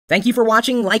Thank you for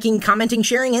watching, liking, commenting,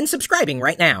 sharing, and subscribing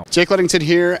right now. Jake Ludington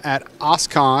here at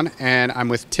OSCON, and I'm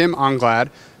with Tim Anglade,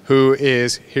 who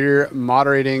is here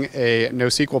moderating a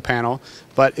NoSQL panel,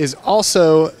 but is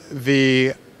also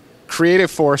the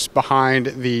creative force behind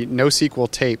the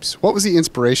NoSQL tapes. What was the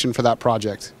inspiration for that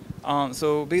project?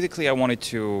 So basically I wanted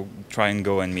to try and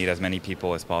go and meet as many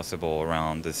people as possible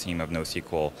around the theme of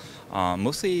NoSQL.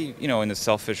 Mostly, in a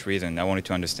selfish reason. I wanted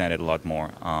to understand it a lot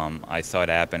more. I saw it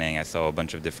happening. I saw a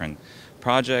bunch of different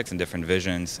projects and different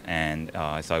visions, and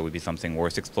I thought it would be something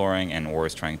worth exploring and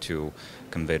worth trying to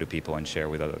convey to people and share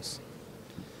with others.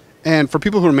 And for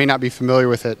people who may not be familiar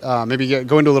with it, maybe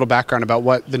go into a little background about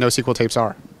what the NoSQL tapes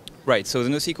are. Right, so the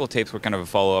NoSQL tapes were kind of a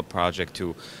follow-up project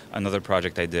to another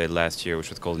project I did last year, which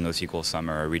was called NoSQL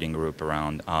Summer, a reading group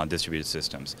around distributed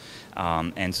systems.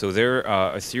 And so they're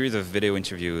a series of video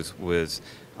interviews with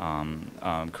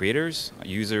creators,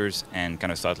 users, and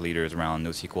kind of thought leaders around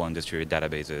NoSQL and distributed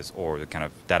databases, or the kind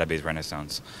of database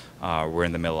renaissance we're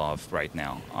in the middle of right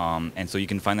now. And so you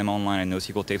can find them online at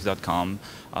nosqltapes.com.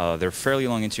 They're fairly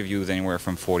long interviews, anywhere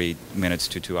from 40 minutes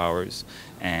to 2 hours.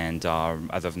 And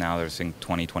as of now, there's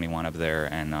 20, 21 up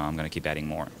there, and I'm going to keep adding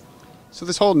more. So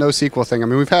this whole NoSQL thing, I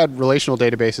mean, we've had relational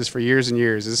databases for years and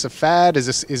years. Is this a fad? Is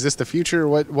this the future?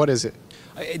 What is it?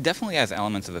 It definitely has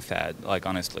elements of a fad, like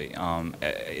honestly.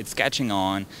 It's catching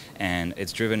on, and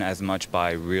it's driven as much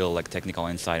by real technical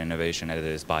insight innovation as it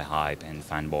is by hype and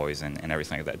fanboys and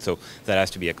everything like that. So that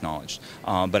has to be acknowledged.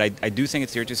 But I do think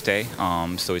it's here to stay,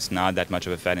 so it's not that much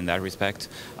of a fad in that respect.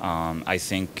 I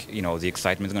think the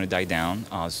excitement is going to die down.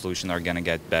 Solutions are going to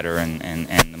get better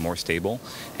and more stable,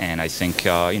 and I think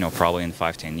probably in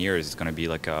 5-10 years it's going to be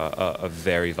like a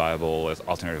very viable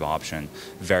alternative option,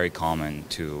 very common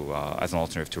to as an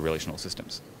alternative to relational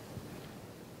systems.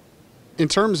 In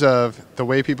terms of the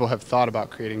way people have thought about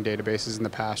creating databases in the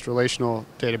past, relational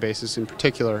databases in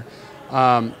particular,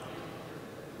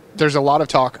 there's a lot of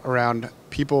talk around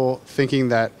people thinking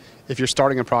that if you're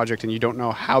starting a project and you don't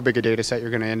know how big a data set you're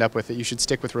going to end up with, that you should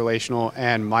stick with relational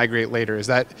and migrate later. Does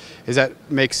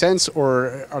that make sense,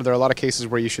 or are there a lot of cases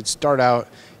where you should start out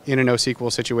in a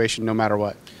NoSQL situation no matter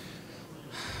what?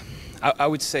 I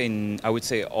would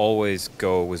say always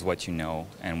go with what you know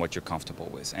and what you're comfortable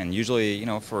with. And usually,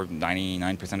 for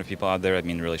 99% of people out there, I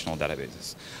mean relational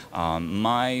databases.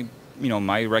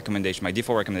 My recommendation, my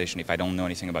default recommendation, if I don't know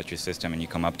anything about your system and you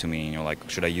come up to me and you're like,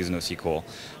 should I use NoSQL,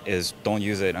 is don't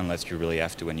use it unless you really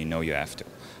have to and you know you have to.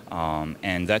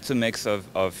 And that's a mix of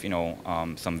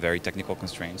some very technical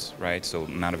constraints, right? So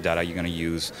amount of data you're going to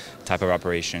use, type of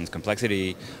operations,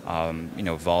 complexity,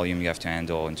 volume you have to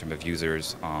handle in terms of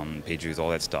users, page views,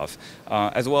 all that stuff,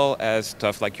 as well as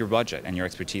stuff like your budget and your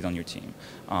expertise on your team.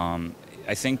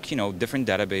 I think different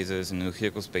databases in the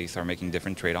NoSQL space are making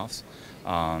different trade-offs,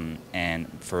 and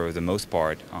for the most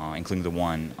part, including the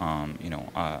one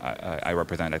I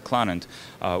represent at Cloudant,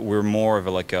 we're more of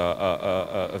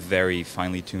a very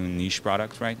finely tuned niche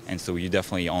product, right? And so you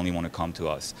definitely only want to come to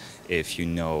us if you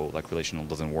know relational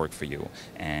doesn't work for you,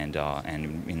 and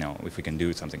if we can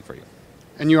do something for you.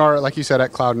 And you are, like you said,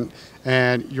 at Cloudant,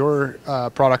 and your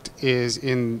product is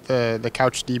in the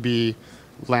CouchDB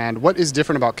land. What is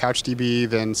different about CouchDB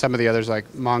than some of the others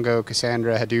like Mongo,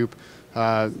 Cassandra, Hadoop,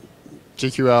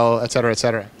 GQL, et cetera, et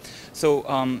cetera? So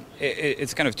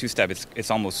it's kind of two-step.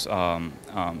 It's almost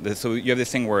so you have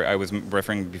this thing where I was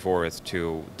referring before as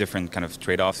to different kind of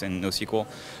trade-offs in NoSQL.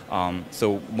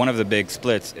 So one of the big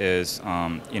splits is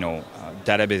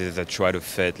databases that try to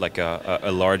fit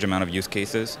a large amount of use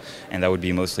cases, and that would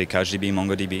be mostly CouchDB,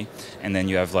 MongoDB. And then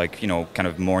you have kind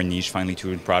of more niche, finely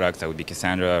tuned products that would be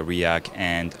Cassandra, React,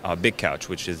 and Big Couch,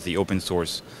 which is the open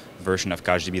source version of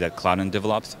CouchDB that Cloudant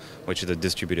develops, which is a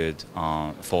distributed,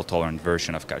 fault-tolerant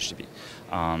version of CouchDB.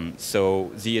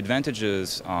 So the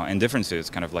advantages and differences,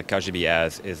 kind of like CouchDB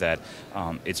has, is that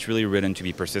it's really written to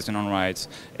be persistent on writes.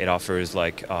 It offers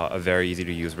a very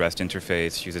easy-to-use REST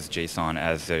interface, uses JSON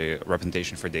as a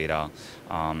representation for data,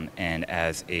 and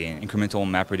as an incremental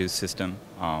MapReduce system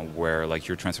where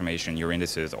your transformation, your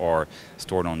indices are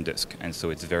stored on disk, and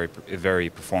so it's very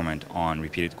performant on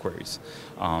repeated queries.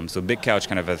 So Big Couch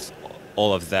kind of has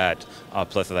all of that,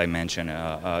 plus, as I mentioned,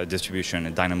 distribution,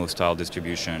 a Dynamo-style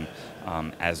distribution,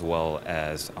 as well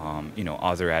as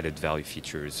other added value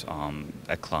features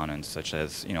at Cloudant, such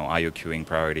as IO queuing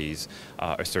priorities,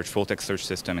 a full-text search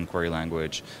system in query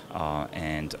language,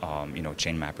 and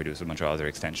chain MapReduce, a bunch of other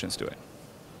extensions to it.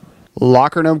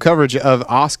 LockerGnome coverage of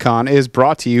OSCON is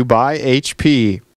brought to you by HP.